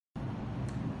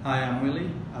Hi, I'm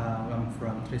Willie. I'm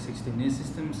from 360 Knee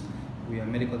Systems. We are a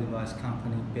medical device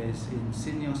company based in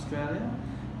Sydney, Australia,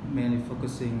 mainly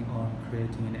focusing on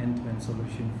creating an end-to-end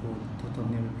solution for total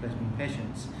knee replacement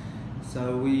patients.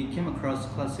 So we came across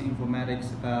Classic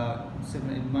Informatics about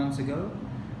 7-8 months ago.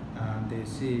 The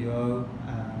CEO,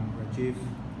 Rajiv,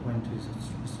 went to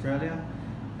Australia.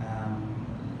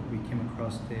 We came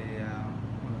across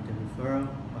one of the referral.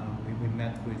 We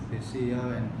met with the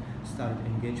CEO and started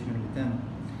engagement with them.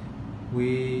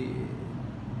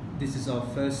 This is our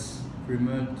first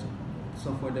remote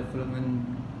software development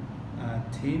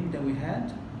team that we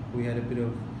had. We had a bit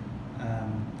of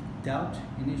doubt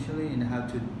initially in how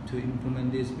to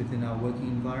implement this within our working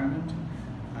environment.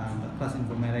 But Plus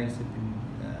Informatics have been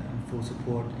in full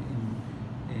support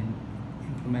in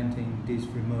implementing this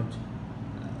remote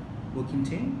working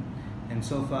team. And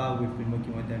so far we've been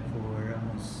working with them for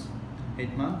almost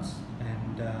 8 months,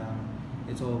 and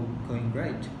it's all going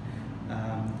great.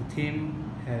 The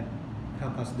team had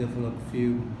helped us develop a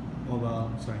few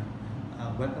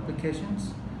web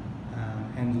applications,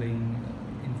 handling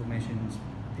information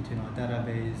between our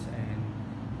database and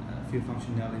a few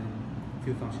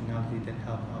functionality that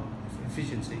help our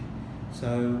efficiency.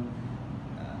 So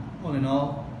all in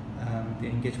all, the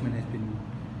engagement has been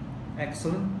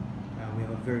excellent. We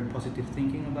have a very positive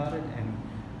thinking about it, and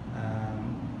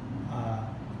are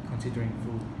considering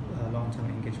full long-term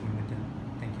engagement with them.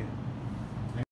 Thank you.